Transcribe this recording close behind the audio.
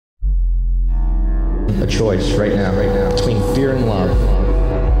a choice right now, between fear and love.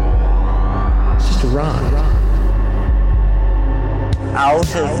 It's just a ride.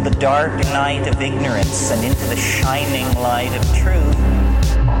 Out of the dark night of ignorance and into the shining light of truth.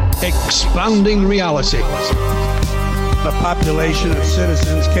 Expounding reality. A population of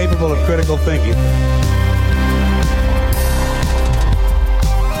citizens capable of critical thinking.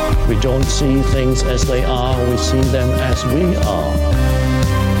 We don't see things as they are, we see them as we are.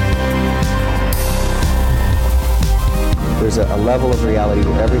 There's a level of reality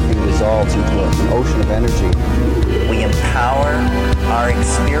where everything dissolves into an ocean of energy. We empower our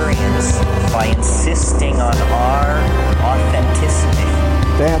experience by insisting on our authenticity.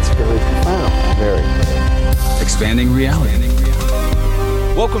 That's very profound. Very. Expanding reality.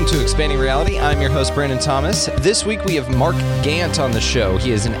 Welcome to Expanding Reality. I'm your host, Brandon Thomas. This week we have Mark Gantt on the show.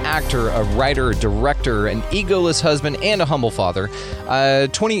 He is an actor, a writer, director, an egoless husband, and a humble father.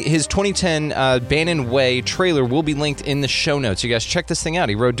 His 2010 Bannon Way trailer will be linked in the show notes. You guys check this thing out.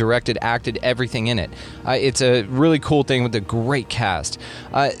 He wrote, directed, acted, everything in it. It's a really cool thing with a great cast.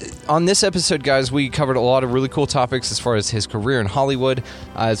 On this episode, guys, we covered a lot of really cool topics as far as his career in Hollywood,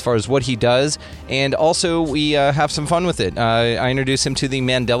 as far as what he does, and also we have some fun with it. I introduced him to the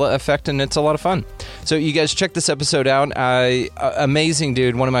Mandela effect, and it's a lot of fun. So you guys check this episode out. Amazing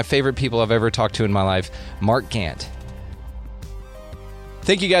dude, one of my favorite people I've ever talked to in my life, Mark Gantt.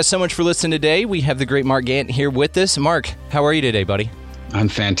 Thank you guys so much for listening today. We have the great Mark Gantt here with us. Mark, how are you today, buddy? I'm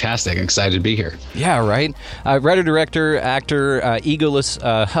fantastic. Excited to be here. Yeah, right. Writer, director, actor, egoless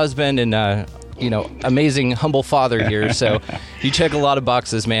husband, and amazing humble father here. So you check a lot of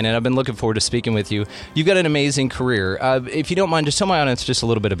boxes, man, and I've been looking forward to speaking with you. You've got an amazing career. If you don't mind, just tell my audience just a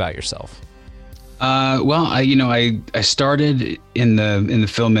little bit about yourself. I started in the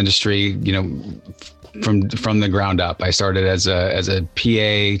film industry, from the ground up. I started as a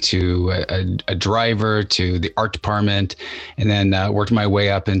PA to a driver to the art department, and then worked my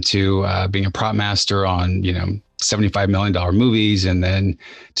way up into being a prop master on, $75 million movies, and then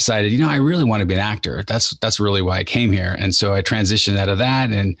decided, I really want to be an actor. That's really why I came here. And so I transitioned out of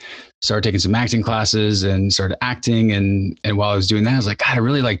that and started taking some acting classes and started acting. And while I was doing that, I was like, God, I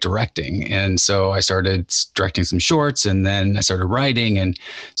really like directing. And so I started directing some shorts, and then I started writing. And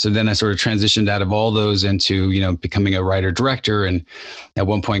so then I sort of transitioned out of all those into, becoming a writer director. And at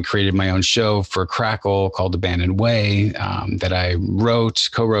one point created my own show for Crackle called The Bannon Way, that I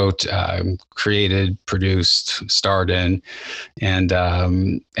co-wrote, created, produced, starred in. And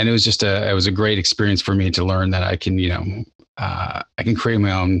it was just it was a great experience for me to learn that I can, I can create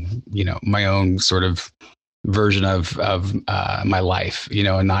my own sort of version of my life,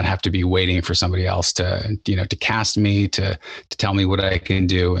 and not have to be waiting for somebody else to cast me, to tell me what I can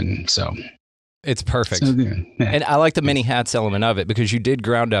do. And so it's perfect. So, yeah. And I like the many hats element of it, because you did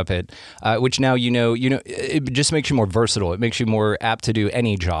ground up it, which now, it just makes you more versatile. It makes you more apt to do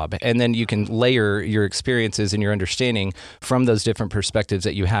any job. And then you can layer your experiences and your understanding from those different perspectives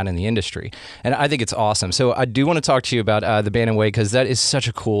that you had in the industry. And I think it's awesome. So I do want to talk to you about the Bannon Way, because that is such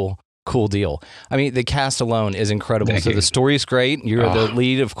a cool deal. I mean, the cast alone is incredible. Thank so you. The story's great. You're the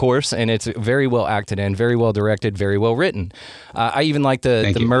lead, of course, and it's very well acted in, very well directed, very well written. I even like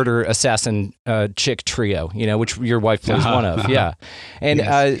the murder assassin chick trio, which your wife plays one of. Yeah. And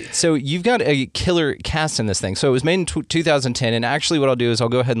Yes. So you've got a killer cast in this thing. So it was made in 2010, and actually what I'll do is I'll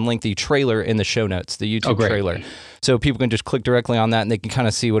go ahead and link the trailer in the show notes, the YouTube trailer. So people can just click directly on that and they can kind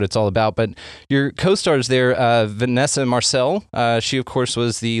of see what it's all about. But your co-stars there, Vanessa Marcel, she of course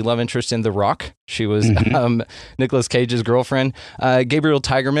was the love interest in The Rock. She was Nicolas Cage's girlfriend. Gabriel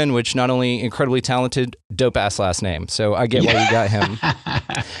Tigerman, which not only incredibly talented, dope-ass last name. So I get why you got him.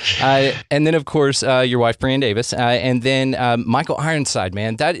 And then, of course, your wife, Brianne Davis. And then Michael Ironside,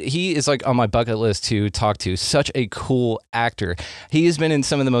 man. He is like on my bucket list to talk to. Such a cool actor. He has been in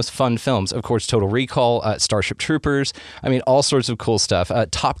some of the most fun films. Of course, Total Recall, Starship Troopers. I mean, all sorts of cool stuff.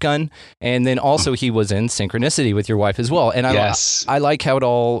 Top Gun. And then also he was in Synchronicity with your wife as well. And I like how it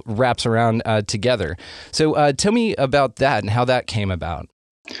all wraps around together. So tell me about that and how that came about.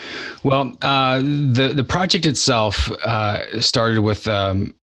 Well, the project itself started with a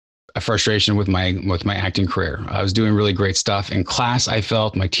frustration with my acting career. I was doing really great stuff in class.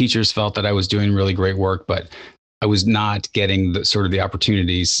 My teachers felt that I was doing really great work, but I was not getting the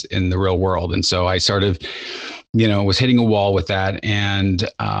opportunities in the real world. And so I sort of, was hitting a wall with that. And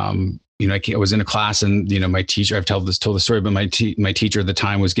I was in a class, and my teacher, I've told the story, but my teacher at the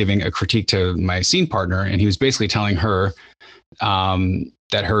time was giving a critique to my scene partner, and he was basically telling her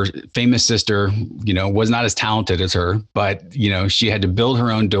that her famous sister, was not as talented as her, but she had to build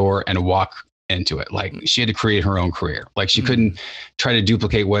her own door and walk into it. Like she had to create her own career. Like she couldn't try to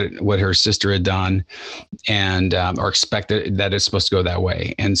duplicate what her sister had done and or expect that it's supposed to go that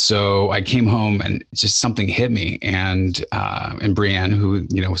way. And so I came home and just something hit me, and Brienne, who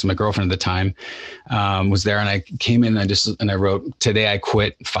was my girlfriend at the time, was there, and I came in and I wrote, "Today I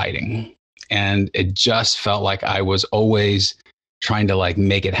quit fighting." And it just felt like I was always trying to like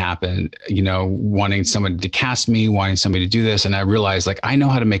make it happen, wanting somebody to cast me, wanting somebody to do this. And I realized like, I know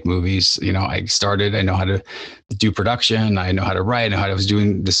how to make movies. I know how to do production. I know how to write. I know how I was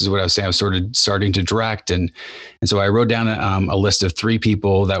doing. This is what I was saying. I was sort of starting to direct. And so I wrote down a list of 3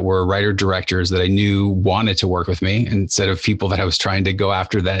 people that were writer directors that I knew wanted to work with me, instead of people that I was trying to go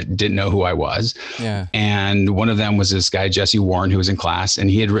after that didn't know who I was. Yeah. And one of them was this guy, Jesse Warren, who was in class, and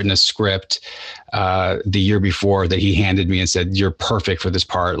he had written a script the year before that he handed me and said, "You're perfect for this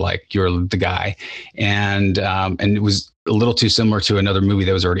part. Like you're the guy." And it was a little too similar to another movie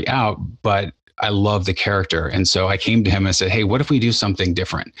that was already out, but I love the character. And so I came to him and said, "Hey, what if we do something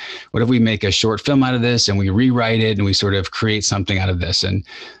different? What if we make a short film out of this and we rewrite it and we sort of create something out of this?" And,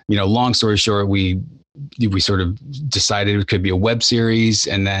 long story short, we sort of decided it could be a web series.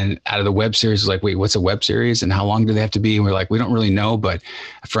 And then out of the web series, was like, wait, what's a web series and how long do they have to be? And we're like, we don't really know, but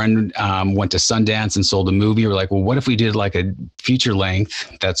a friend went to Sundance and sold a movie. We're like, well, what if we did like a feature length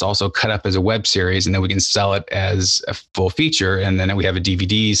that's also cut up as a web series, and then we can sell it as a full feature. And then we have a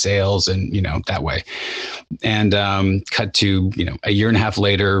DVD sales and, that way. And cut to, a year and a half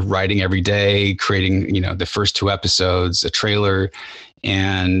later, writing every day, creating, the first 2 episodes, a trailer.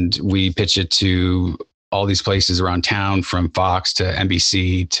 And we pitch it to all these places around town, from Fox to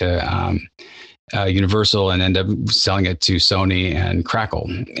NBC to Universal, and end up selling it to Sony and Crackle.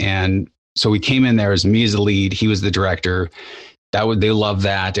 And so we came in there as me as the lead. He was the director. They loved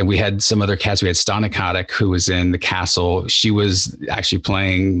that. And we had some other cast. We had Stana Katic, who was in The Castle. She was actually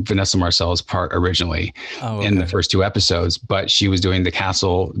playing Vanessa Marcel's part originally in the first 2 episodes, but she was doing The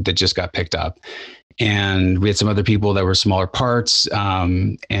Castle that just got picked up. And we had some other people that were smaller parts.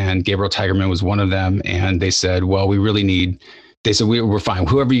 And Gabriel Tigerman was one of them. And they said, well, they said, we're fine.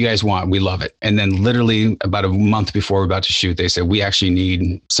 Whoever you guys want, we love it. And then literally about a month before we're about to shoot, they said, we actually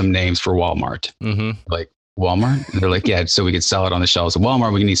need some names for Walmart. Mm-hmm. Like, Walmart? And they're like, yeah, so we could sell it on the shelves at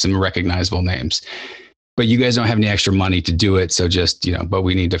Walmart. We need some recognizable names. But you guys don't have any extra money to do it. So just, but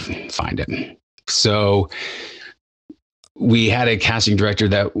we need to find it. So we had a casting director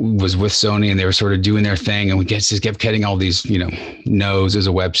that was with Sony, and they were sort of doing their thing. And we just kept getting all these, no's as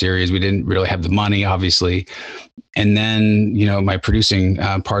a web series. We didn't really have the money, obviously. And then, my producing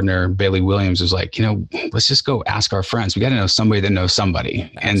partner, Bailey Williams, was like, let's just go ask our friends. We got to know somebody that knows somebody.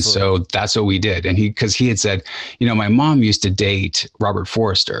 Absolutely. And so that's what we did. And because he had said, my mom used to date Robert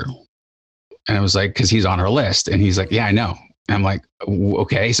Forster. And I was like, because he's on her list. And he's like, yeah, I know. And I'm like,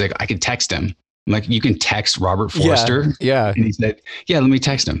 okay. He's like, I could text him. I'm like, you can text Robert Forster? Yeah. And he said, yeah, let me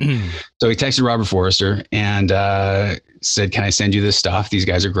text him. So he texted Robert Forster and said, can I send you this stuff? These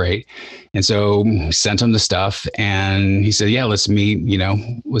guys are great. And so sent him the stuff. And he said, yeah, let's meet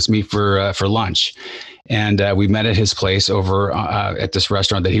for lunch. And we met at his place over at this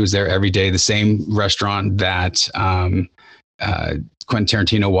restaurant that he was there every day, the same restaurant that Quentin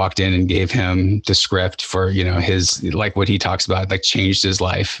Tarantino walked in and gave him the script for, his, like what he talks about, like changed his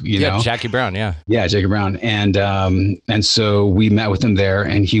life, Jackie Brown. Yeah, Jackie Brown. And so we met with him there,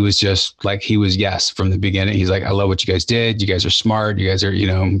 and he was just like, he was yes from the beginning. He's like, I love what you guys did. You guys are smart. You guys are,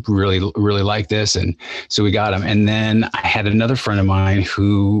 really, really like this. And so we got him. And then I had another friend of mine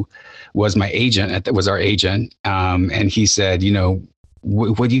who was my agent, was our agent. And he said,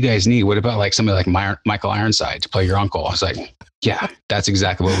 what do you guys need? What about like somebody like Michael Ironside to play your uncle? I was like, yeah, that's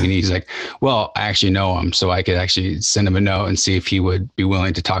exactly what we need. He's like, well, I actually know him, so I could actually send him a note and see if he would be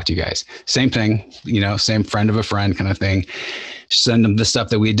willing to talk to you guys. Same thing, same friend of a friend kind of thing. Send him the stuff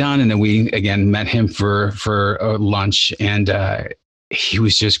that we had done. And then we, again, met him for lunch. And he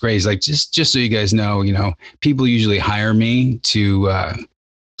was just great. He's like, just so you guys know, people usually hire me to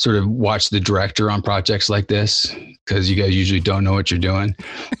sort of watch the director on projects like this, because you guys usually don't know what you're doing.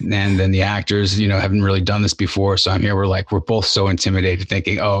 And then the actors, haven't really done this before. So I'm here. We're both so intimidated,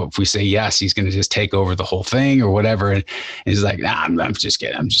 thinking, oh, if we say yes, he's going to just take over the whole thing or whatever. And he's like, nah, I'm just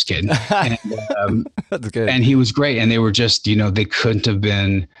kidding. And, that's good. And he was great. And they were just, they couldn't have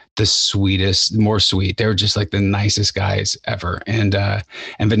been the sweetest, more sweet. They were just like the nicest guys ever. And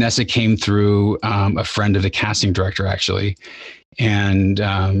Vanessa came through a friend of the casting director, actually. And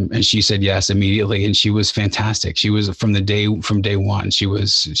she said yes immediately, and she was fantastic. She was from day one. She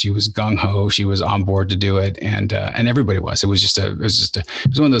was gung ho. She was on board to do it, and everybody was. It was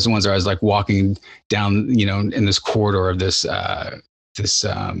one of those ones where I was like walking down, in this corridor of this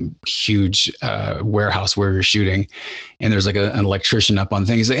huge warehouse where we were shooting, and there's like an electrician up on the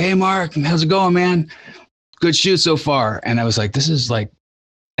thing. He's like, "Hey, Mark, how's it going, man? Good shoot so far." And I was like, this is like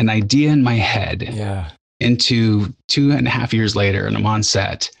an idea in my head. Yeah. Into 2.5 years later, and I'm on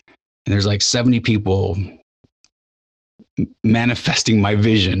set, and there's like 70 people manifesting my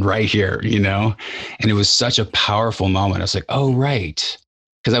vision right here, and it was such a powerful moment. I was like, oh, right.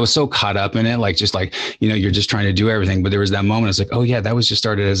 Because I was so caught up in it, like, just like, you're just trying to do everything. But there was that moment. I was like, oh yeah, that was just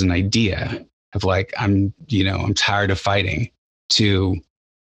started as an idea of like, I'm tired of fighting, to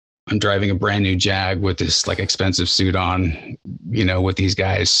I'm driving a brand new Jag with this like expensive suit on, with these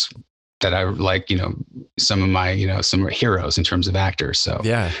guys that I like, some of my, some heroes in terms of actors. So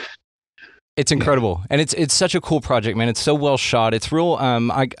yeah. It's incredible. And it's such a cool project, man. It's so well shot. It's real.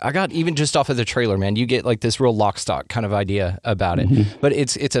 I got, even just off of the trailer, man, you get like this real lock stock kind of idea about it. Mm-hmm. But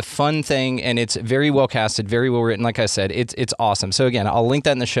it's a fun thing, and it's very well casted, very well written. Like I said, it's awesome. So again, I'll link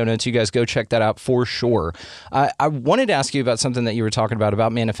that in the show notes. You guys go check that out for sure. I wanted to ask you about something that you were talking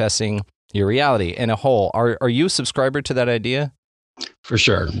about manifesting your reality in a whole. Are you a subscriber to that idea? For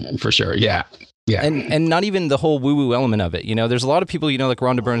sure. Yeah. Yeah. And not even the whole woo-woo element of it. There's a lot of people, like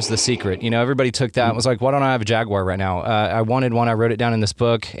Rhonda Byrne's The Secret. Everybody took that and was like, why don't I have a Jaguar right now? I wanted one. I wrote it down in this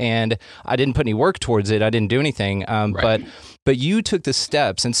book, and I didn't put any work towards it. I didn't do anything. Right. But you took the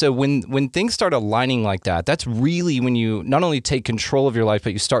steps. And so when things start aligning like that, that's really when you not only take control of your life,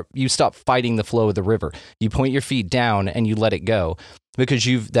 but you stop fighting the flow of the river. You point your feet down and you let it go, because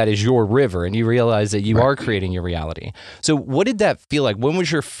that is your river, and you realize that you are creating your reality. So what did that feel like? When was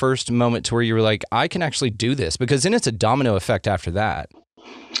your first moment to where you were like, I can actually do this? Because then it's a domino effect after that.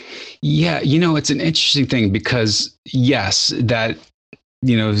 Yeah. it's an interesting thing, because yes, that,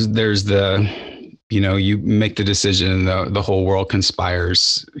 there's you make the decision, and the whole world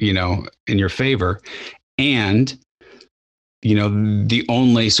conspires, in your favor. And, the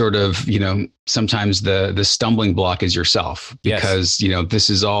only sort of, sometimes the stumbling block is yourself, because, this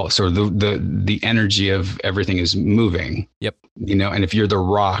is all sort of the energy of everything is moving. Yep. And if you're the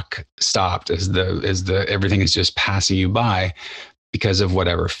rock stopped as the everything is just passing you by because of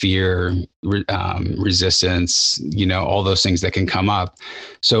whatever fear, resistance, all those things that can come up.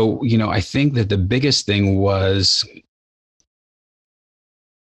 So, I think that the biggest thing was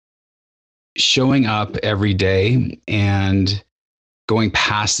showing up every day and going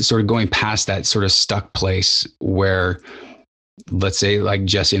past that sort of stuck place where, let's say, like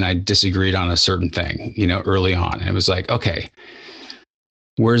Jesse and I disagreed on a certain thing, early on. And it was like, okay,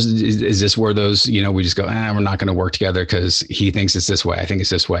 is this where those, we just go, we're not going to work together because he thinks it's this way, I think it's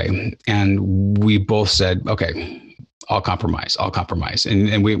this way. And we both said, okay, I'll compromise.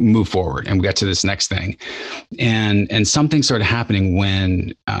 And we move forward, and we got to this next thing. And something started happening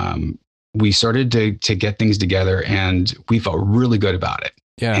when, we started to get things together, and we felt really good about it.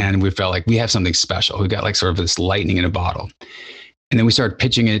 Yeah. And we felt like we have something special. We got like sort of this lightning in a bottle. And then we started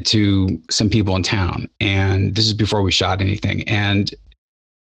pitching it to some people in town. And this is before we shot anything. And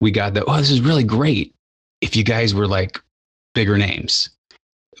we got this is really great if you guys were like bigger names.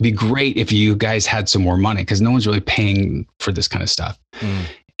 It'd be great if you guys had some more money, because no one's really paying for this kind of stuff.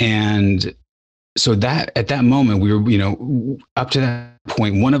 And so that at that moment, we were, up to that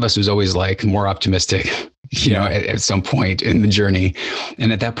point, one of us was always like more optimistic, at some point in the journey.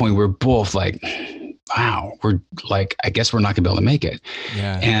 And at that point, we're both like, wow, we're like, I guess we're not gonna be able to make it.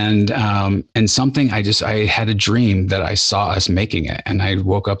 Yeah. And something, I had a dream that I saw us making it. And I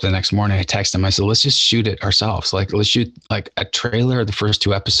woke up the next morning, I texted him, I said, let's just shoot it ourselves. Like, let's shoot like a trailer of the first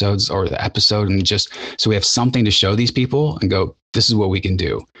 2 episodes, or the episode, and just, so we have something to show these people and go, this is what we can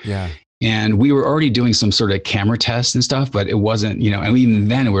do. Yeah. And we were already doing some sort of camera tests and stuff, but it wasn't, and even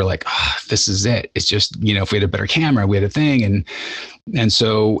then we were like, this is it. It's just, if we had a better camera, we had a thing.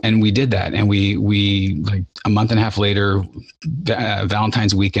 And we did that. And we like a month and a half later,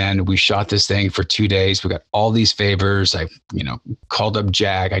 Valentine's weekend, we shot this thing for 2 days. We got all these favors. I, called up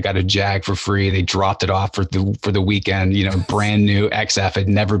Jag. I got a Jag for free. They dropped it off for the weekend, brand new XF. Had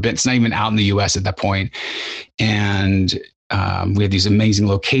never been, it's not even out in the US at that point. And we had these amazing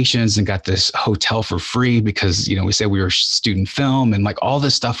locations and got this hotel for free because, we said we were student film, and like all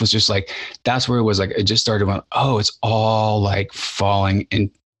this stuff was just like, that's where it was like, it just started going, it's all like falling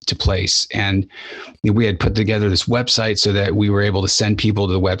into place. And we had put together this website so that we were able to send people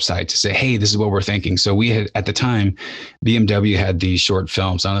to the website to say, hey, this is what we're thinking. So we had, at the time, BMW had these short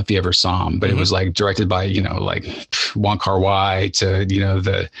films. I don't know if you ever saw them, but it was like directed by, like Wong Kar-wai to,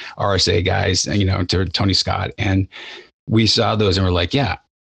 the RSA guys, to Tony Scott. And we saw those and we're like, yeah,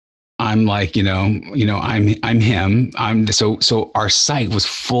 I'm like, I'm him. So our site was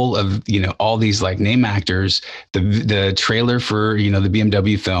full of, all these like name actors, the trailer for, the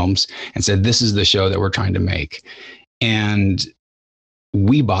BMW films, and said, this is the show that we're trying to make. And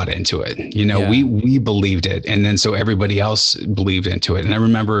we bought into it, we believed it. And then so everybody else believed into it. And I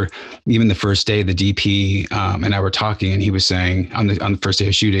remember even the first day, the DP and I were talking, and he was saying on the first day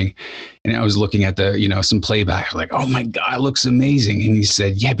of shooting, and I was looking at the, some playback, I was like, oh my God, it looks amazing. And he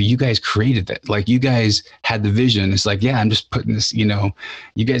said, yeah, but you guys created it. Like, you guys had the vision. It's like, yeah, I'm just putting this, you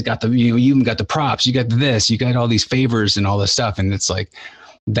guys got you even got the props, you got this, you got all these favors and all this stuff. And it's like,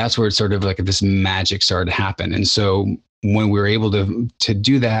 that's where it's sort of like this magic started to happen. And so when we were able to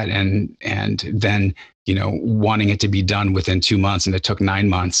do that, and then, wanting it to be done within 2 months, and it took 9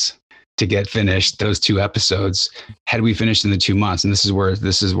 months to get finished, those 2 episodes, had we finished in the 2 months. And this is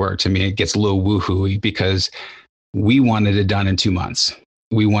where to me, it gets a little woohooey, because we wanted it done in 2 months.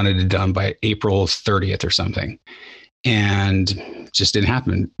 We wanted it done by April 30th or something. And just didn't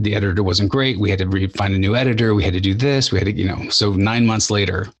happen. The editor wasn't great. We had to find a new editor. We had to do this. We had to, so 9 months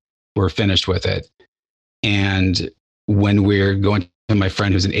later, we're finished with it. And when we're going to my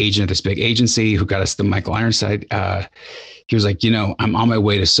friend who's an agent at this big agency who got us the Michael Ironside, he was like, I'm on my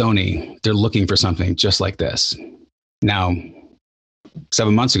way to Sony. They're looking for something just like this. Now,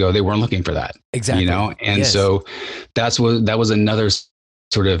 7 months ago, they weren't looking for that. Exactly. And yes. So that was another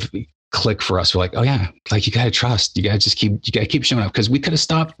sort of click for us. We're like, oh yeah, like you got to trust, you got to keep showing up. Cause we could have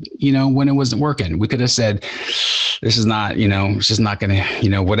stopped, when it wasn't working. We could have said, this is not, it's just not going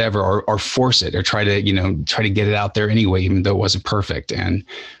to, whatever, or force it, or try to get it out there anyway, even though it wasn't perfect. And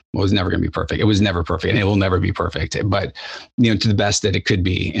it was never going to be perfect. It was never perfect, and it will never be perfect, but to the best that it could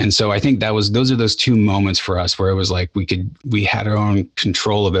be. And so I think those are those 2 moments for us where it was like, we had our own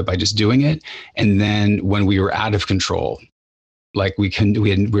control of it by just doing it. And then when we were out of control, like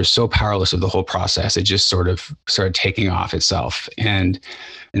we're so powerless of the whole process, it just sort of started taking off itself. And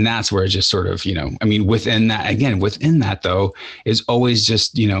that's where it just sort of, within that though, is always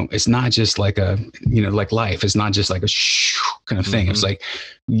just, it's not just like a, like life. It's not just like a kind of thing. Mm-hmm. It's like,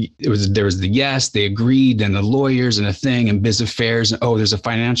 there was they agreed, and the lawyers and a thing, and biz affairs, and there's a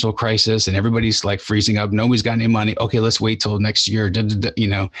financial crisis, and everybody's like freezing up. Nobody's got any money. Okay, let's wait till next year.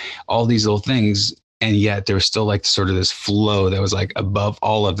 All these little things. And yet there was still like sort of this flow that was like above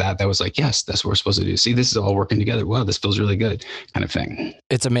all of that. That was like, yes, that's what we're supposed to do. See, this is all working together. Wow, this feels really good, kind of thing.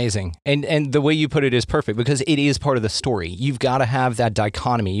 It's amazing. And the way you put it is perfect, because it is part of the story. You've got to have that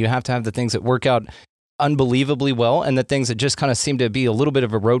dichotomy. You have to have the things that work out unbelievably well, and the things that just kind of seem to be a little bit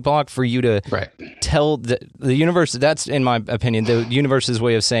of a roadblock for you to tell the universe. That's, in my opinion, the universe's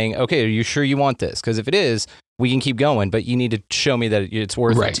way of saying, okay, are you sure you want this? Because if it is, we can keep going, but you need to show me that it's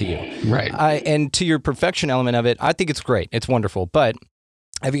worth it to you. Right. And to your perfection element of it, I think it's great. It's wonderful. But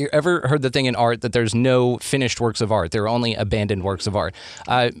have you ever heard the thing in art that there's no finished works of art? There are only abandoned works of art.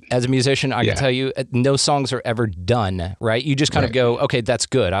 As a musician, I can tell you, no songs are ever done, right? You just kind of go, okay, that's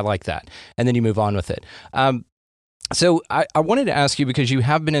good. I like that. And then you move on with it. So I wanted to ask you, because you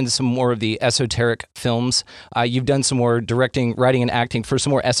have been into some more of the esoteric films. You've done some more directing, writing, and acting for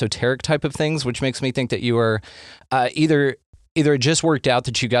some more esoteric type of things, which makes me think that you are either it just worked out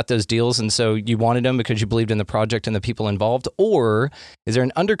that you got those deals and so you wanted them because you believed in the project and the people involved, or is there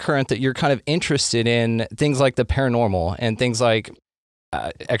an undercurrent that you're kind of interested in things like the paranormal and things like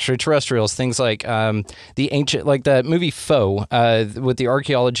extraterrestrials, things like the ancient, like the movie Foe with the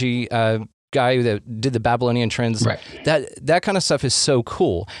archaeology guy that did the Babylonian trends, right? That kind of stuff is so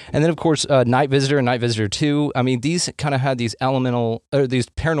cool. And then of course, Night Visitor and Night Visitor 2. I mean, these kind of had these elemental or these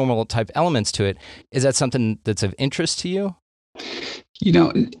paranormal type elements to it. Is that something that's of interest to you? You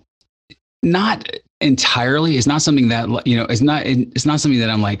know, not entirely. It's not something that, you know, it's not something that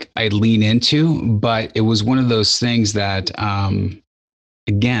I'm like, I lean into, but it was one of those things that,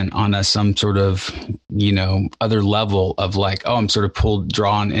 again, on some sort of, you know, other level of like, oh, I'm sort of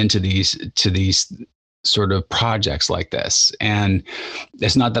drawn into these sort of projects like this. And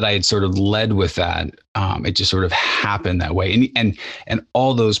it's not that I had sort of led with that. It just sort of happened that way. And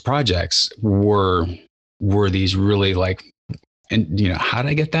all those projects were these really like, and, you know, how did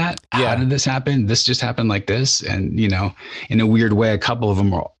I get that? Yeah. How did this happen? This just happened like this. And, you know, in a weird way,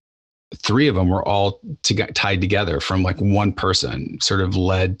 three of them were all tied together from like one person, sort of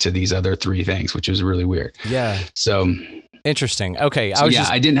led to these other three things, which was really weird. Yeah. So interesting. Okay.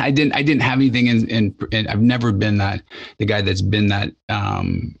 I didn't have anything in I've never been the guy that's been that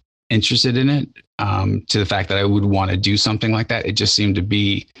interested in it, to the fact that I would want to do something like that. It just seemed to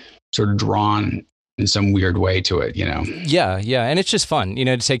be sort of drawn in some weird way to it, Yeah, and it's just fun,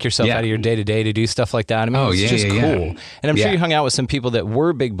 to take yourself out of your day to day to do stuff like that. I mean, it's just cool. And I'm sure you hung out with some people that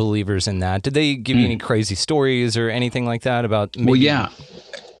were big believers in that. Did they give you any crazy stories or anything like that about? Maybe- Well,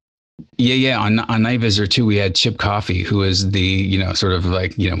 yeah. On Night Visitor too, we had Chip Coffey, who is the sort of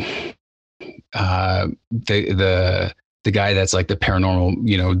like the guy that's like the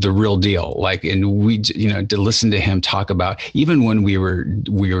paranormal, the real deal. Like, and we, to listen to him talk about, even when we were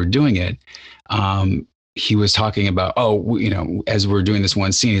doing it, he was talking about, as we're doing this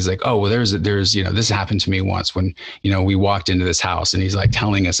one scene, he's like, oh, well, there's, this happened to me once when, we walked into this house, and he's like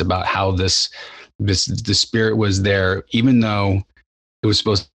telling us about how the spirit was there, even though it was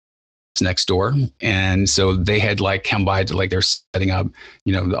supposed to next door. And so they had like come by to, like, they're setting up,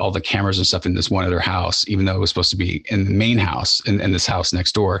 all the cameras and stuff in this one other house, even though it was supposed to be in the main house in this house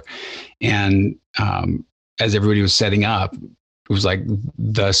next door. And as everybody was setting up, it was like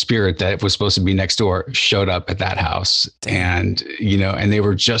the spirit that was supposed to be next door showed up at that house. And, and they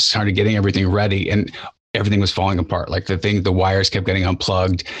were just started getting everything ready, and everything was falling apart. Like the wires kept getting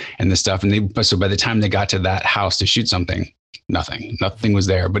unplugged and the stuff. And so by the time they got to that house to shoot something, nothing was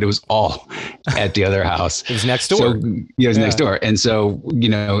there, but it was all at the other house. It was next door. So, it was next door. And so,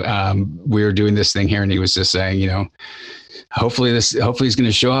 we were doing this thing here, and he was just saying, hopefully he's going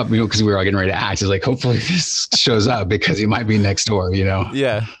to show up, because we were all getting ready to act. He's like, hopefully this shows up, because he might be next door,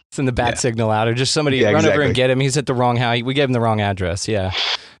 Yeah. Send the bat signal out, or just somebody run over and get him. He's at the wrong house. We gave him the wrong address. Yeah.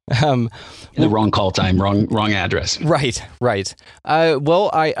 The wrong call time, wrong address. Right. Well,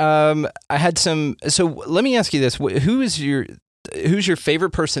 I had some. So let me ask you this: who's your favorite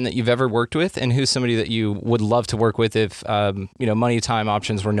person that you've ever worked with, and who's somebody that you would love to work with if money, time,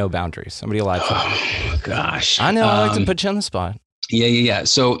 options were no boundaries? Somebody alive. Oh gosh, I know. I like to put you on the spot. Yeah.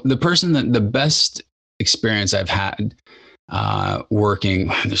 So the best experience I've had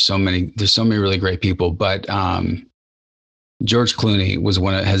working. There's so many really great people, but George Clooney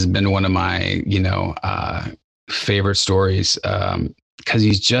has been one of my, favorite stories. Cause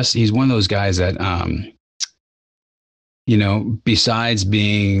he's one of those guys that, besides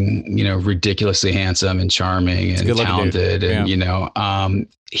being, ridiculously handsome and charming and talented and,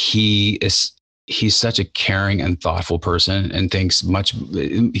 he's such a caring and thoughtful person, and thinks much.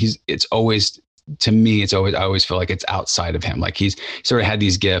 I always feel like it's outside of him. Like he's sort of had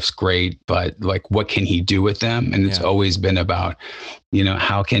these gifts, great, but like, what can he do with them? And it's always been about,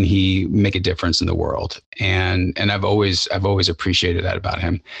 how can he make a difference in the world? And I've always appreciated that about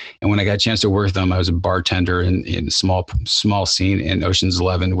him. And when I got a chance to work with him, I was a bartender in a small scene in Ocean's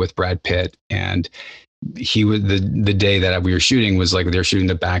 11 with Brad Pitt. And he was the day that we were shooting was like they're shooting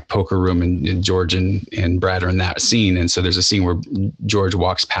the back poker room, and George and Brad are in that scene. And so there's a scene where George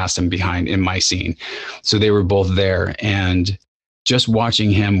walks past him behind in my scene. So they were both there, and just watching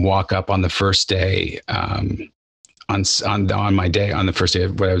him walk up on the first day, on my day, on the first day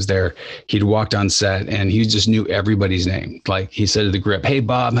when I was there, he'd walked on set and he just knew everybody's name. Like he said to the grip, "Hey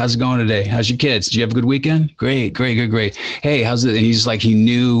Bob, how's it going today? How's your kids? Did you have a good weekend? Great. Hey, how's it?" And he's like, he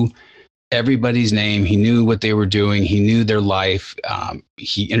knew everybody's name. He knew what they were doing. He knew their life.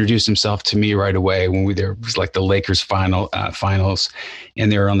 He introduced himself to me right away when there was like the Lakers finals, and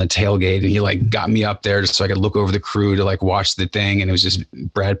they were on the tailgate, and he like got me up there just so I could look over the crew to like watch the thing. And it was just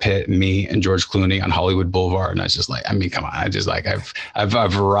Brad Pitt, me, and George Clooney on Hollywood Boulevard. And I was just like, I mean, come on. I just like,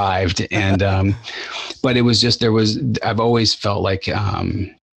 I've arrived. And, but it was just, I've always felt like,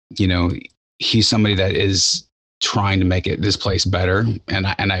 he's somebody that is trying to make this place better. And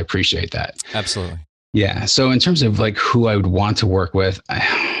I appreciate that. Absolutely. Yeah. So in terms of like who I would want to work with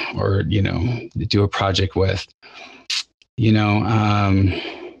or, do a project with,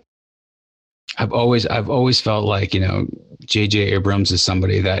 I've always felt like, JJ Abrams is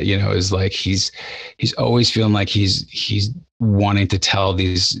somebody that, is like, he's always feeling like he's wanting to tell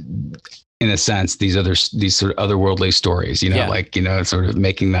these, in a sense, these sort of otherworldly stories, sort of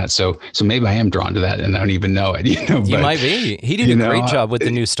making that. So maybe I am drawn to that and I don't even know it, You might be. He did a great job with the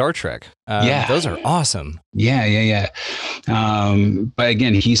new Star Trek. Those are awesome. Yeah. But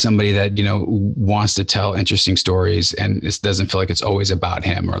again, he's somebody that, wants to tell interesting stories, and it doesn't feel like it's always about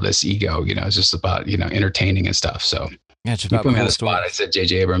him or this ego, it's just about, entertaining and stuff. So yeah, it's you about put me on cool the spot. I said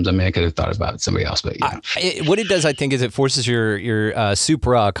J.J. Abrams. I mean, I could have thought about somebody else, but what it does, I think, is it forces your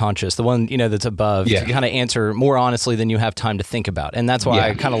supra conscious, the one that's above, to kind of answer more honestly than you have time to think about, and that's why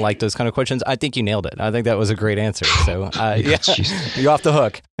I kind of like those kind of questions. I think you nailed it. I think that was a great answer. So you're off the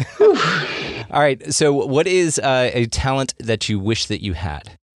hook. All right. So, what is a talent that you wish that you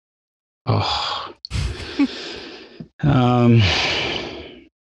had? Oh.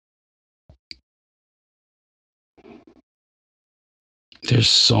 There's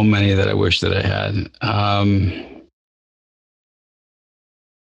so many that I wish that I had.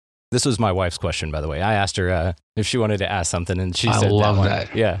 This was my wife's question, by the way. I asked her if she wanted to ask something, and she said I love that.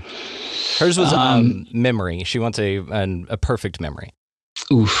 that. Yeah. Hers was memory. She wants a perfect memory.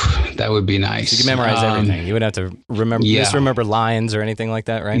 Oof, that would be nice. So you can memorize everything. You wouldn't have to misremember lines or anything like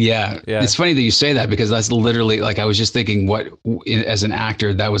that, right? Yeah. It's funny that you say that, because that's literally, like, I was just thinking, what, as an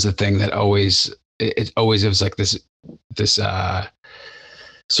actor, that was the thing that it was like this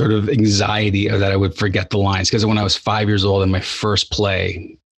sort of anxiety of that I would forget the lines. Because when I was 5 years old in my first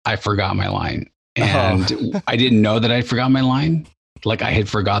play, I forgot my line, and I didn't know that I forgot my line. Like, I had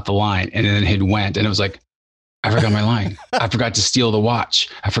forgot the line, and then it went, and it was like, I forgot my line. I forgot to steal the watch.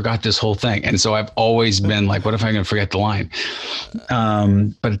 I forgot this whole thing. And so I've always been like, what if I'm going to forget the line?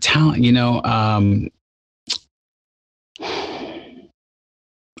 But a talent,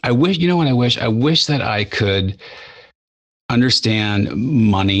 I wish, what I wish? I wish that I could understand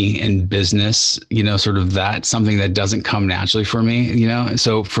money and business, sort of that, something that doesn't come naturally for me,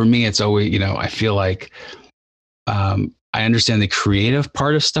 So for me, it's always, I feel like, I understand the creative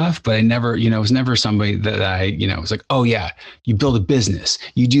part of stuff, but I never, it was never somebody that I, was like, oh yeah, you build a business,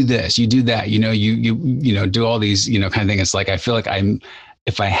 you do this, you do that, you do all these, kind of thing. It's like, I feel like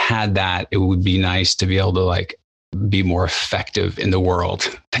if I had that, it would be nice to be able to like be more effective in the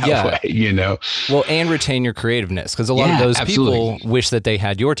world that way, Well, and retain your creativeness, because a lot of those people wish that they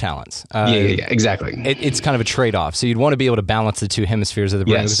had your talents. Exactly. It's kind of a trade-off. So you'd want to be able to balance the two hemispheres of the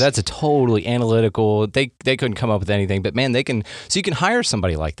brain, because that's a totally analytical. They couldn't come up with anything, but man, they can. So you can hire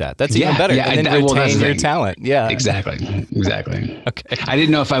somebody like that. That's even better. And then retain your talent. Yeah, exactly. Okay. I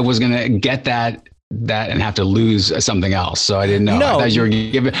didn't know if I was going to get that and have to lose something else. So I didn't know. No. I thought you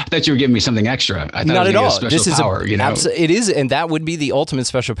were giving me something extra. I thought not it was at all. A special power, it is, and that would be the ultimate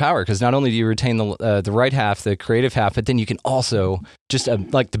special power, because not only do you retain the right half, the creative half, but then you can also just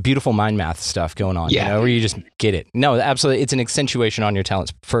like the beautiful mind math stuff going on, where you just get it. No, absolutely, it's an accentuation on your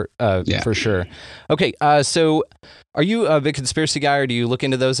talents for sure. Okay, so are you a big conspiracy guy, or do you look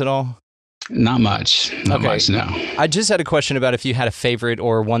into those at all? Not much. Not much, no. I just had a question about if you had a favorite,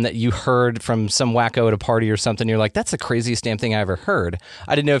 or one that you heard from some wacko at a party or something. You're like, that's the craziest damn thing I ever heard.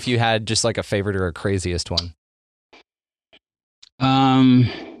 I didn't know if you had just like a favorite or a craziest one.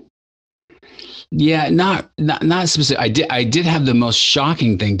 Yeah, not specific. I did have the most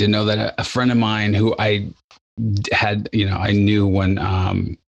shocking thing to know that a friend of mine who I had, I knew when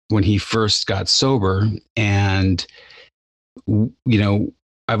he first got sober, and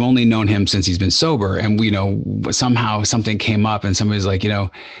I've only known him since he's been sober, and somehow something came up, and somebody's like,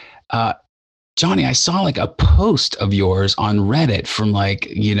 Johnny, I saw like a post of yours on Reddit from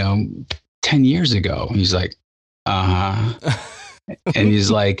 10 years ago. And he's like, and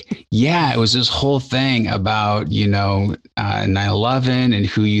he's like, yeah, it was this whole thing about 9/11 and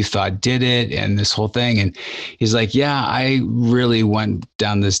who you thought did it, and this whole thing. And he's like, yeah, I really went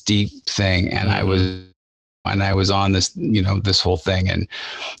down this deep thing, and I was on this, this whole thing.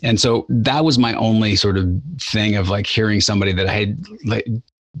 And so that was my only sort of thing of like hearing somebody that I had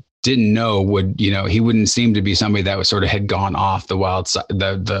didn't know would, he wouldn't seem to be somebody that was sort of had gone off the wild side,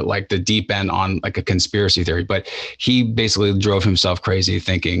 the deep end on like a conspiracy theory, but he basically drove himself crazy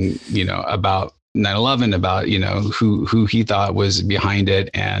thinking, about 9/11, about, who he thought was behind it.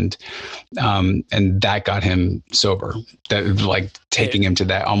 And that got him sober, that like taking him to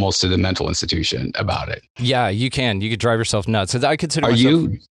that, almost to the mental institution about it. Yeah, you could drive yourself nuts. So I consider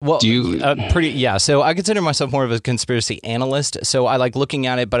So I consider myself more of a conspiracy analyst. So I like looking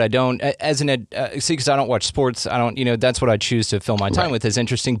at it, but I don't, because I don't watch sports. I don't, that's what I choose to fill my time with, is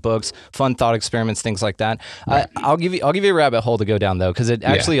interesting books, fun thought experiments, things like that. Right. I'll give you a rabbit hole to go down though, because it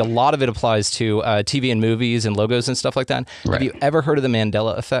actually, a lot of it applies to TV and movies and logos and stuff like that. Right. Have you ever heard of the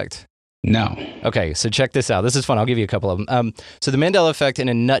Mandela effect? No. Okay, so check this out. This is fun. I'll give you a couple of them. So the Mandela effect in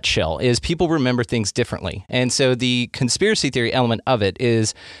a nutshell is people remember things differently. And so the conspiracy theory element of it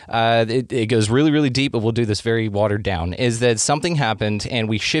is, it goes really, really deep, but we'll do this very watered down, is that something happened and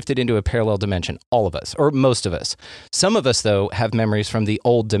we shifted into a parallel dimension, all of us, or most of us. Some of us, though, have memories from the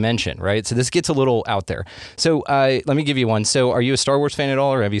old dimension, right? So this gets a little out there. So let me give you one. So are you a Star Wars fan at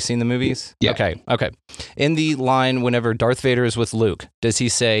all, or have you seen the movies? Yeah. Okay. In the line, whenever Darth Vader is with Luke, does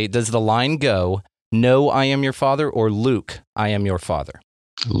the line go, "No, I am your father," or "Luke, I am your father"?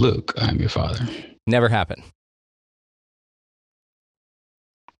 Luke, I am your father. Never happened.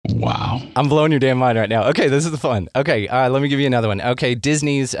 Wow. I'm blowing your damn mind right now. Okay, this is the fun. Okay, let me give you another one. Okay,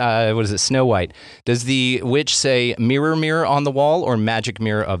 Disney's, Snow White. Does the witch say, "Mirror, mirror on the wall," or "Magic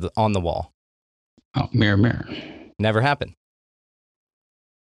mirror on the wall"? Oh, mirror, mirror. Never happened.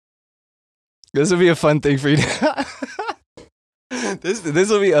 This would be a fun thing for you to... This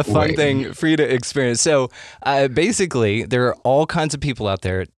will be a fun thing for you to experience. So basically, there are all kinds of people out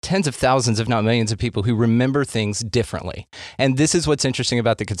there, tens of thousands, if not millions of people who remember things differently. And this is what's interesting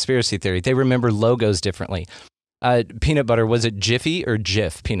about the conspiracy theory. They remember logos differently. Peanut butter, was it Jiffy or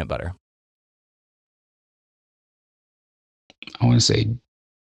Jif peanut butter? I want to say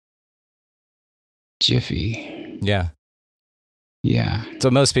Jiffy. Yeah. Yeah.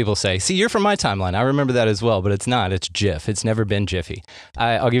 So most people say, see, you're from my timeline. I remember that as well, but it's not. It's Jif. It's never been Jiffy.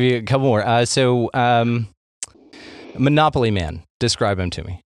 I'll give you a couple more. Monopoly Man. Describe him to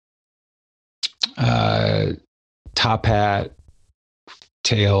me. Top hat,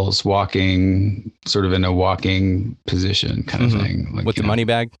 tails, walking, sort of in a walking position kind of thing. Like, with the money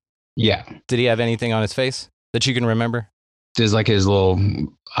bag? Yeah. Did he have anything on his face that you can remember? There's like his little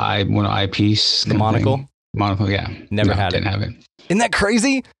eyepiece. The monocle? Monocle, yeah. Never had didn't it. have it. Isn't that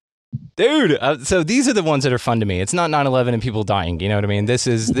crazy? Dude, so these are the ones that are fun to me. It's not 9/11 and people dying, you know what I mean?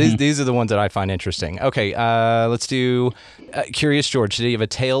 These are the ones that I find interesting. Okay, let's do Curious George. Did he have a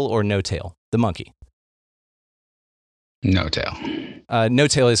tail or no tail? The monkey. No tail. No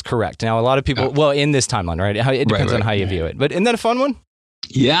tail is correct. Now, a lot of people, well, in this timeline, right? It depends on how you view it. But isn't that a fun one?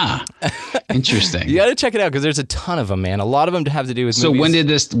 Yeah. Interesting. You got to check it out because there's a ton of them, man. A lot of them have to do with so movies.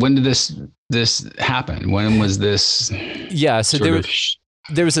 when did this happen? When was this? Yeah, so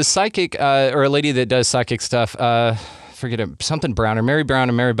there was a psychic or a lady that does psychic stuff. Forget it, something Brown or Mary Brown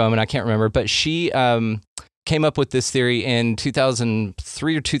or Mary Bowman. I can't remember, but she came up with this theory in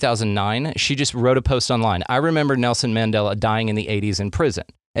 2003 or 2009. She just wrote a post online. I remember Nelson Mandela dying in the 80s in prison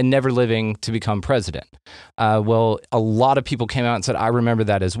and never living to become president. Well, a lot of people came out and said, I remember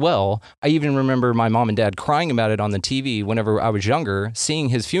that as well. I even remember my mom and dad crying about it on the TV whenever I was younger, seeing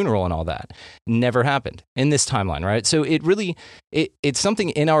his funeral and all that. Never happened in this timeline, right? So it really, it's something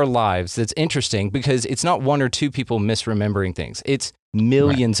in our lives that's interesting because it's not one or two people misremembering things. It's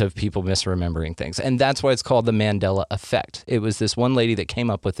millions of people misremembering things. And that's why it's called the Mandela effect. It was this one lady that came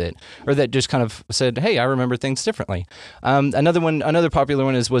up with it, or that just kind of said, hey, I remember things differently. Another popular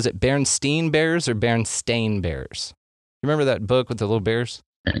one was it Berenstain Bears or Berenstain Bears? You remember that book with the little bears?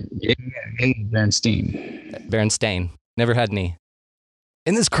 Yeah, Berenstain. Berenstain. Never had any.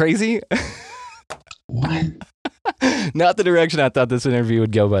 Isn't this crazy? What? Not the direction I thought this interview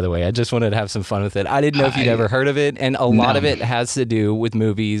would go, by the way. I just wanted to have some fun with it. I didn't know if you'd ever heard of it, and a lot of it has to do with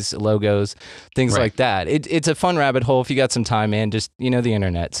movies, logos, things like that. It's a fun rabbit hole if you got some time, man. Just, the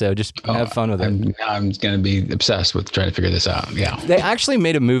internet, so just have fun with it. I'm going to be obsessed with trying to figure this out, yeah. They actually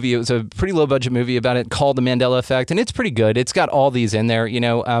made a movie. It was a pretty low-budget movie about it called The Mandela Effect, and it's pretty good. It's got all these in there,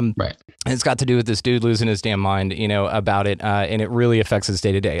 Right. And it's got to do with this dude losing his damn mind, about it, and it really affects his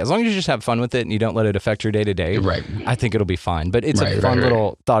day-to-day. As long as you just have fun with it and you don't let it affect your day-to-day, right. I think it'll be fine. But it's a fun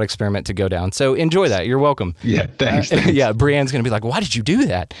little thought experiment to go down. So enjoy that. You're welcome. Yeah, thanks. Yeah, Brienne's going to be like, why did you do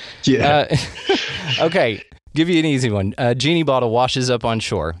that? Yeah. Okay, give you an easy one. Genie bottle washes up on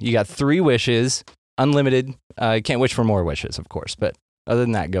shore. You got 3 wishes, unlimited. You can't wish for more wishes, of course. But other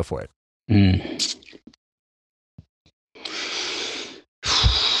than that, go for it.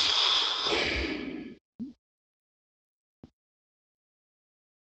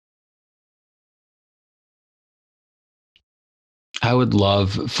 I would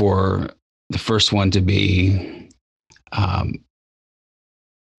love for the first one to be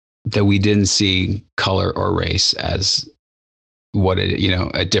that we didn't see color or race as what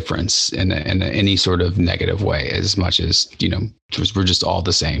a difference in any sort of negative way, as much as we're just all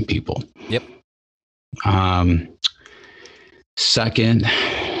the same people. Yep. Second,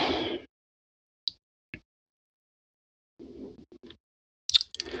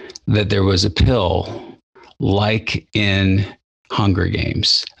 that there was a pill like in Hunger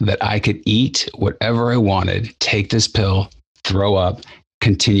Games that I could eat whatever I wanted, take this pill, throw up,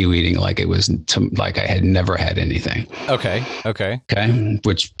 continue eating like it was like I had never had anything. Okay.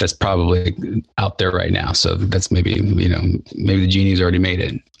 Which that's probably out there right now. So that's maybe the genie's already made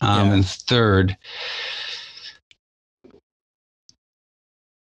it. And third,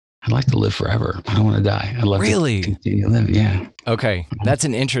 I'd like to live forever. I don't want to die. I'd love to continue living. Yeah. Okay, that's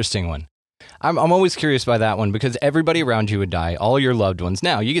an interesting one. I'm always curious by that one because everybody around you would die, all your loved ones.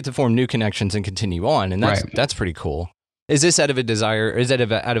 Now you get to form new connections and continue on, and that's pretty cool. Is this out of a desire? Is that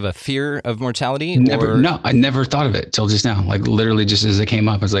out of a fear of mortality? No, I never thought of it till just now. Like literally, just as it came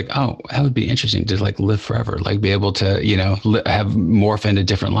up, I was like, oh, that would be interesting to like live forever, like be able to have morph into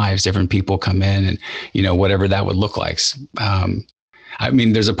different lives, different people come in, and whatever that would look like. I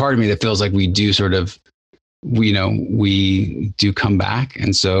mean, there's a part of me that feels like we do sort of. We do come back.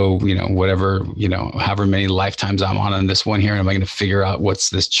 And so, whatever, however many lifetimes I'm on this one here, am I going to figure out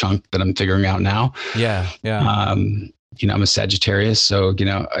what's this chunk that I'm figuring out now? Yeah. I'm a Sagittarius, so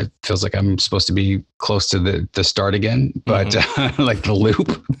it feels like I'm supposed to be close to the start again, but like the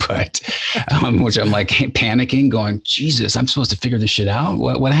loop. But which I'm like panicking, going, Jesus, I'm supposed to figure this shit out.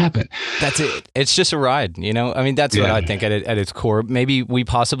 What happened? That's it. It's just a ride, I mean, that's what I think at its core. Maybe we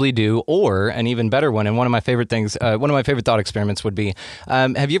possibly do, or an even better one. And one of my favorite things, one of my favorite thought experiments would be: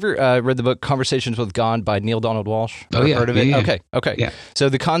 have you ever read the book Conversations with God by Neil Donald Walsh? Oh yeah, heard of it? Yeah. Okay. Yeah. So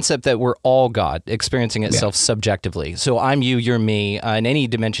the concept that we're all God, experiencing itself subjectively. So I'm you, you're me, in any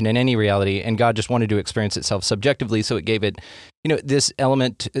dimension, in any reality, and God just wanted to experience itself subjectively. So it gave it, this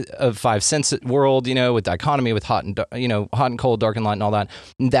element of five sense world, with dichotomy, with hot and hot and cold, dark and light, and all that.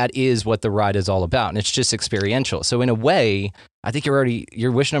 That is what the ride is all about, and it's just experiential. So in a way, I think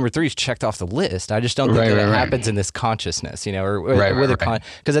your wish number 3 is checked off the list. I just don't think that happens in this consciousness,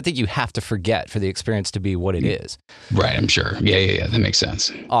 because I think you have to forget for the experience to be what it is. Right, I'm sure. Yeah. That makes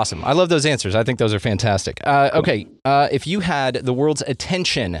sense. Awesome. I love those answers. I think those are fantastic. Okay, if you had the world's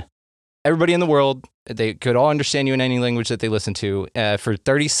attention, everybody in the world, they could all understand you in any language that they listen to, for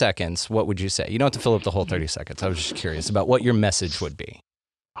 30 seconds, what would you say? You don't have to fill up the whole 30 seconds. I was just curious about what your message would be.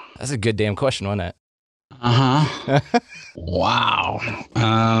 That's a good damn question, wasn't it? Wow.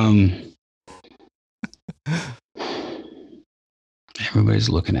 Everybody's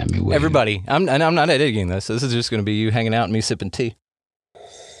looking at me. Waiting. Everybody. I'm not editing this. This is just going to be you hanging out and me sipping tea.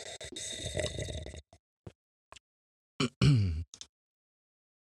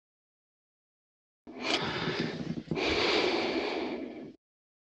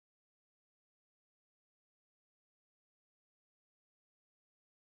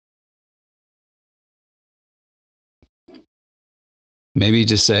 Maybe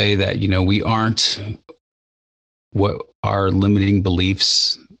just say that, we aren't what our limiting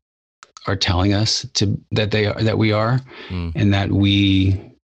beliefs are telling us that we are, and that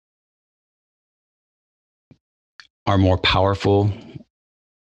we are more powerful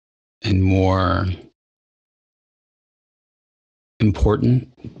and more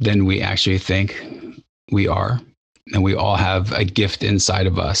important than we actually think we are. And we all have a gift inside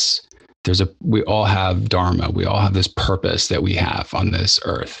of us. We all have dharma. We all have this purpose that we have on this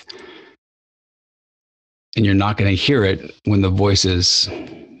earth. And you're not going to hear it when the voices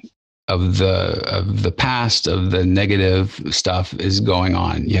of the past, of the negative stuff is going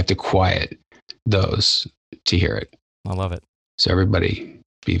on. You have to quiet those to hear it. I love it. So everybody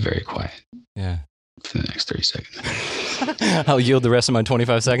be very quiet. Yeah. For the next 30 seconds. I'll yield the rest of my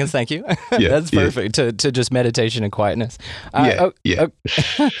 25 seconds. Thank you. Yeah, that's perfect to just meditation and quietness.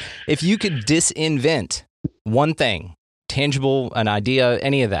 If you could disinvent one thing, tangible, an idea,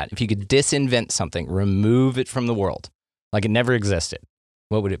 any of that, if you could disinvent something, remove it from the world, like it never existed,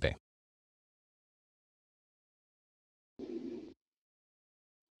 what would it be?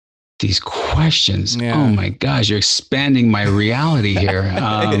 These questions. Yeah. Oh my gosh, you're expanding my reality here.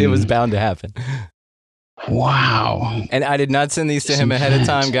 It was bound to happen. Wow. And I did not send these to him ahead of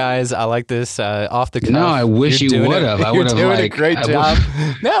time, guys. I like this off the cuff. No, I wish you would have. I would have a great job.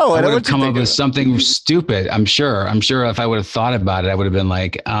 No, I would have come up with something stupid. I'm sure if I would have thought about it, I would have been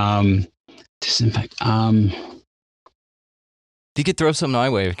like, disinfect. You could throw something my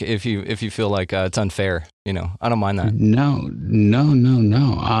way if you feel like it's unfair. I don't mind that. No.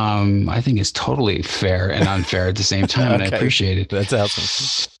 I think it's totally fair and unfair at the same time, and I appreciate it. That's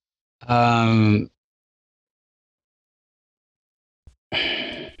awesome.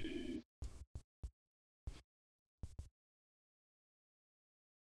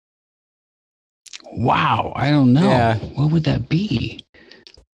 Wow, I don't know. Yeah. What would that be?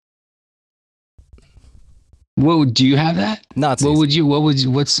 Do you have that? Nazis.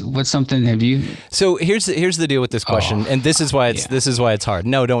 What's something have you? So here's the deal with this question, and this is why it's hard.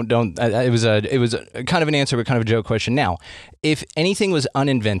 No, don't. It was a kind of an answer, but kind of a joke question. Now, if anything was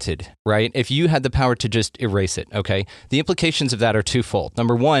uninvented, right? If you had the power to just erase it, okay? The implications of that are twofold.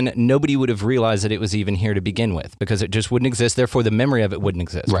 Number one, nobody would have realized that it was even here to begin with because it just wouldn't exist. Therefore, the memory of it wouldn't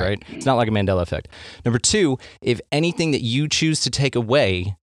exist, right? It's not like a Mandela effect. Number two, if anything that you choose to take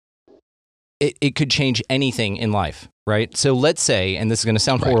away, it could change anything in life, right? So let's say, and this is going to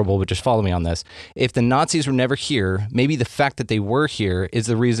sound horrible, but just follow me on this. If the Nazis were never here, maybe the fact that they were here is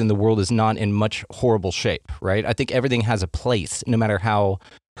the reason the world is not in much horrible shape, right? I think everything has a place, no matter how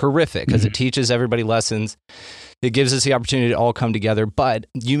horrific, because it teaches everybody lessons. It gives us the opportunity to all come together, but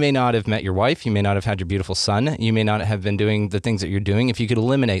you may not have met your wife. You may not have had your beautiful son. You may not have been doing the things that you're doing if you could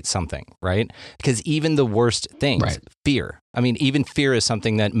eliminate something, right? Because even the worst things, fear. I mean, even fear is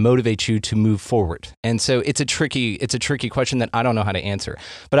something that motivates you to move forward. And so it's a tricky question that I don't know how to answer,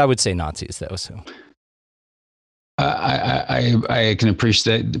 but I would say Nazis though. So I can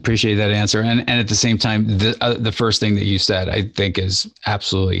appreciate that answer, and at the same time, the first thing that you said, I think, is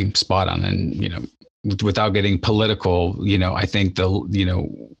absolutely spot on. And without getting political, I think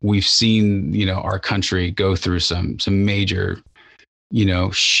we've seen our country go through some major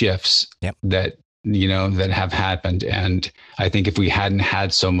shifts that that have happened, and I think if we hadn't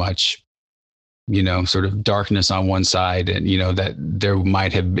had so much sort of darkness on one side, and that there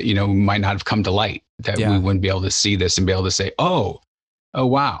might not have come to light, that we wouldn't be able to see this and be able to say, oh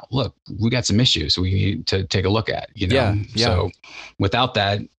wow, look, we got some issues we need to take a look at. So without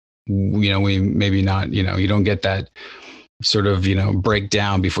that, we maybe not, you don't get that sort of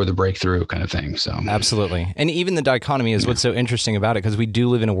breakdown before the breakthrough kind of thing. So absolutely. And even the dichotomy is what's so interesting about it, because we do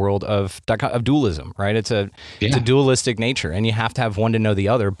live in a world of dualism, right? It's a dualistic nature, and you have to have one to know the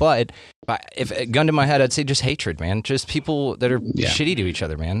other. But if gun to my head, I'd say just hatred, man. Just people that are shitty to each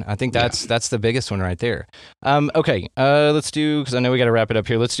other, man. I think that's the biggest one right there. Okay, let's do, because I know we got to wrap it up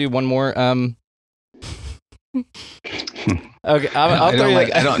here. Let's do one more. Okay, I'll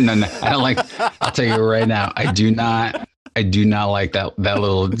tell you right now, I do not like that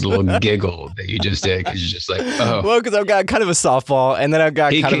little giggle that you just did, because you're just like, oh. Well, because I've got kind of a softball, and then I've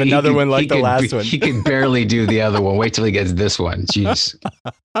got another one like the last one. He can barely do the other one. Wait till he gets this one. Jeez.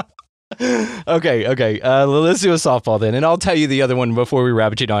 Okay. Let's do a softball then, and I'll tell you the other one before we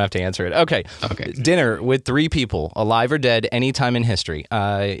wrap it. You don't have to answer it. Okay. Dinner with 3 people, alive or dead, anytime in history.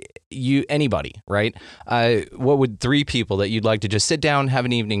 Anybody, right? What would 3 people that you'd like to just sit down, have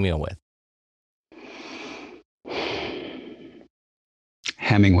an evening meal with?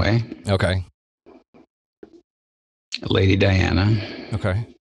 Hemingway. Okay. Lady Diana. Okay.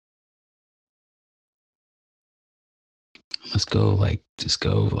 Let's go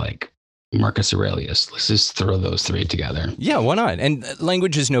Marcus Aurelius. Let's just throw those 3 together. Yeah, why not? And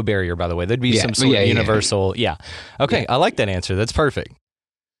language is no barrier, by the way. There'd be some sort of universal. Yeah. Okay, I like that answer. That's perfect.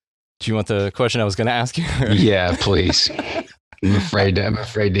 Do you want the question I was going to ask you? Yeah, please. I'm afraid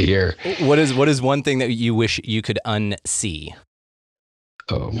to hear. What is one thing that you wish you could unsee?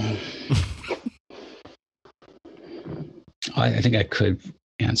 Oh. I think I could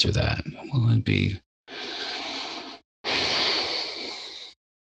answer that. What would it be?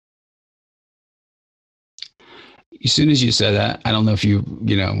 As soon as you said that, I don't know if you,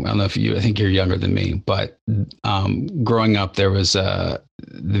 I think you're younger than me, but growing up, there was the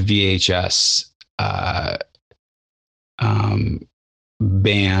VHS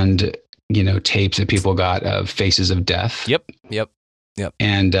band, tapes that people got of Faces of Death. Yep.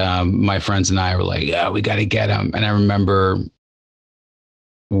 And my friends and I were like, yeah, we got to get them. And I remember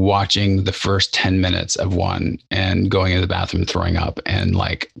watching the first 10 minutes of one and going into the bathroom, throwing up, and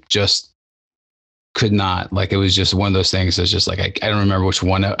just could not, it was just one of those things that's just I don't remember which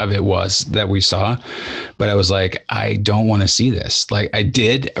one of it was that we saw, but I was like, I don't want to see this. I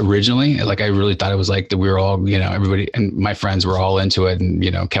did originally, I really thought it was that we were all, everybody and my friends were all into it and,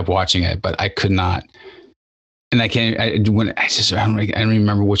 kept watching it, but I could not. And I don't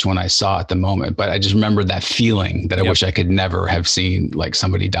remember which one I saw at the moment, but I just remember that feeling that I wish I could never have seen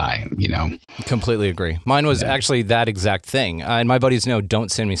somebody die, Completely agree. Mine was actually that exact thing. And my buddies know, don't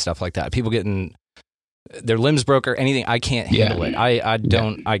send me stuff like that. People getting their limbs broke or anything, I can't handle it.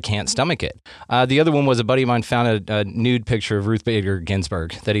 I can't stomach it. The other one was a buddy of mine found a nude picture of Ruth Bader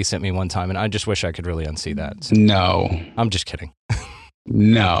Ginsburg that he sent me one time, and I just wish I could really unsee that. So, no. I'm just kidding.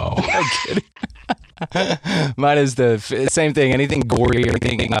 No. I'm kidding. Mine is the same thing. Anything gory or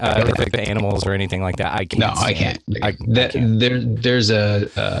anything like animals or anything like that, I can't. No, I can't. There's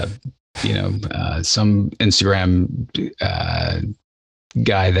some Instagram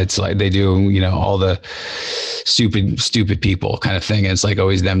guy that's they do all the stupid people kind of thing. It's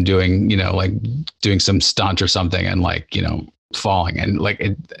always them doing doing some stunt or something and falling, and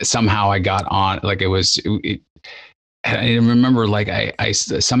somehow I got on I remember I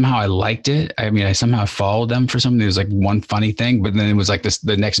somehow I liked it. I mean, I somehow followed them for something. There was one funny thing, but then it was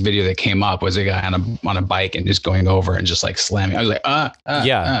the next video that came up was a guy on a bike and just going over and just slamming. I was like, I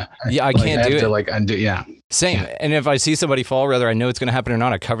can't do it. Undo. Yeah. Same. Yeah. And if I see somebody fall, whether I know it's going to happen or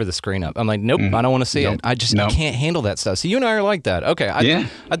not, I cover the screen up. I'm like, nope, I don't want to see it. I can't handle that stuff. So you and I are like that. Okay.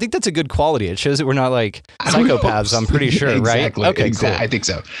 I think that's a good quality. It shows that we're not psychopaths. I'm pretty sure, exactly, right? Okay, exactly. cool. I think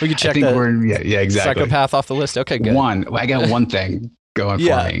so. We can check exactly. Psychopath off the list. Okay, good. I got one thing going for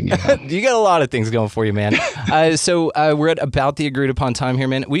me. You got a lot of things going for you, man. So we're at about the agreed upon time here,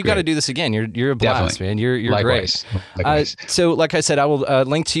 man. We've got to do this again. You're a blast, man. You're Likewise. great. Likewise. So like I said, I will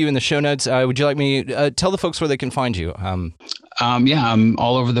link to you in the show notes. Would you like me tell the folks where they can find you? I'm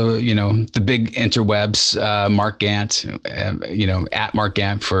all over the big interwebs. Mark Gantt, at Mark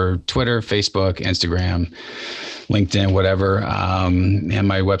Gantt for Twitter, Facebook, Instagram, LinkedIn, whatever. And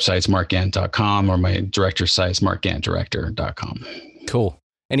my website's markgantt.com, or my director's site's markganttdirector.com. Cool.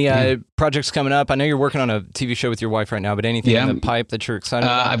 Any projects coming up? I know you're working on a TV show with your wife right now, but anything in the pipe that you're excited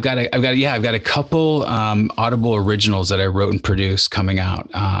about? I've got a couple Audible originals that I wrote and produced coming out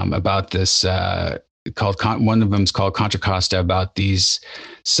about this. One of them is called Contra Costa, about these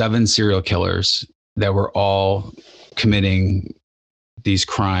 7 serial killers that were all committing these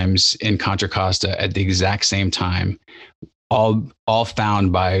crimes in Contra Costa at the exact same time, all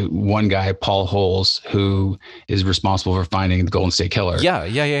found by one guy, Paul Holes, who is responsible for finding the Golden State Killer. Yeah.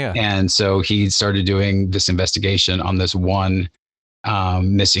 And so he started doing this investigation on this one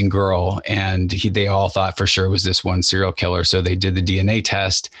missing girl, and they all thought for sure it was this one serial killer. So they did the DNA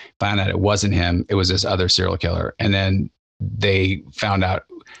test, found out it wasn't him, it was this other serial killer. And then they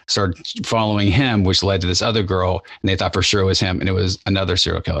started following him, which led to this other girl, and they thought for sure it was him, and it was another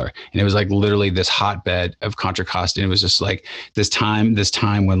serial killer. And it was like literally this hotbed of Contra Costa. And it was just like this time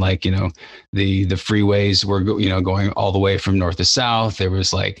when the freeways were going all the way from north to south. There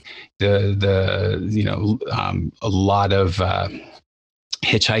was like a lot of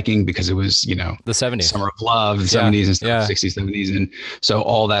hitchhiking, because it was the 70s, summer of love, the 70s and stuff, 60s, 70s, and so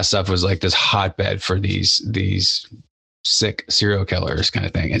all that stuff was like this hotbed for these sick serial killers kind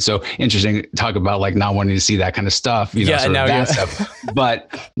of thing. And so interesting to talk about like not wanting to see that kind of stuff, stuff.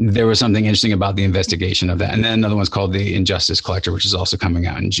 But there was something interesting about the investigation of that. And then another one's called The Injustice Collector, which is also coming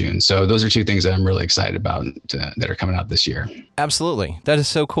out in June. So those are 2 things that I'm really excited about that are coming out this year. Absolutely. That is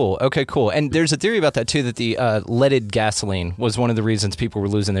so cool. Okay, cool. And there's a theory about that too, that the leaded gasoline was one of the reasons people were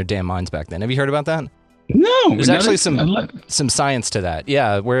losing their damn minds back then. Have you heard about that? No, there's actually some science to that.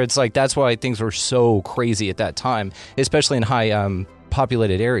 Yeah, where it's like that's why things were so crazy at that time, especially in high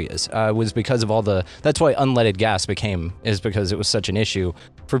populated areas. Was because of that's why unleaded gas is because it was such an issue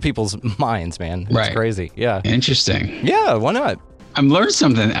for people's minds. Man, it's crazy. Yeah, interesting. Yeah, why not? I'm learning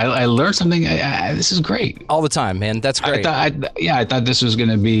something. I learned something. This is great. All the time, man. That's great. I thought this was going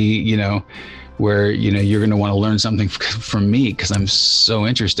to be where you're going to want to learn something from me, because I'm so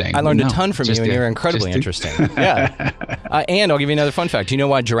interesting. I learned a ton from you, and you're incredibly interesting. Yeah. And I'll give you another fun fact. Do you know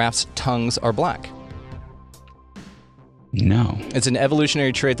why giraffes' tongues are black? No. It's an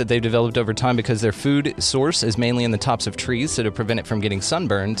evolutionary trait that they've developed over time because their food source is mainly in the tops of trees, so to prevent it from getting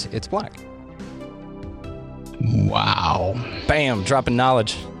sunburned, it's black. Wow. Bam, dropping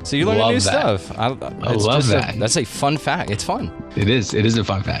knowledge. So you learn new stuff. I love that. That's a fun fact. It's fun. It is. It is a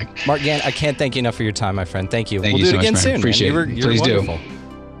fun fact. Mark Gantt, I can't thank you enough for your time, my friend. Thank you. We'll do it again soon. Appreciate it. You're Please wonderful. do.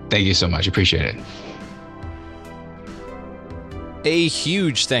 Thank you so much. Appreciate it. A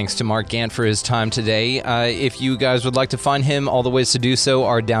huge thanks to Mark Gantt for his time today. If you guys would like to find him, all the ways to do so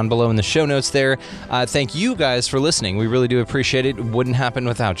are down below in the show notes there. Thank you guys for listening. We really do appreciate it. It wouldn't happen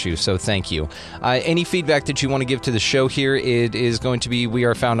without you, so thank you. Any feedback that you want to give to the show here, it is going to be, we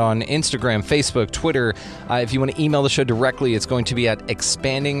are found on Instagram, Facebook, Twitter. If you want to email the show directly, it's going to be at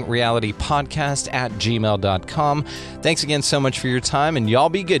expandingrealitypodcast@gmail.com. Thanks again so much for your time, and y'all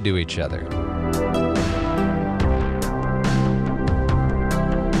be good to each other.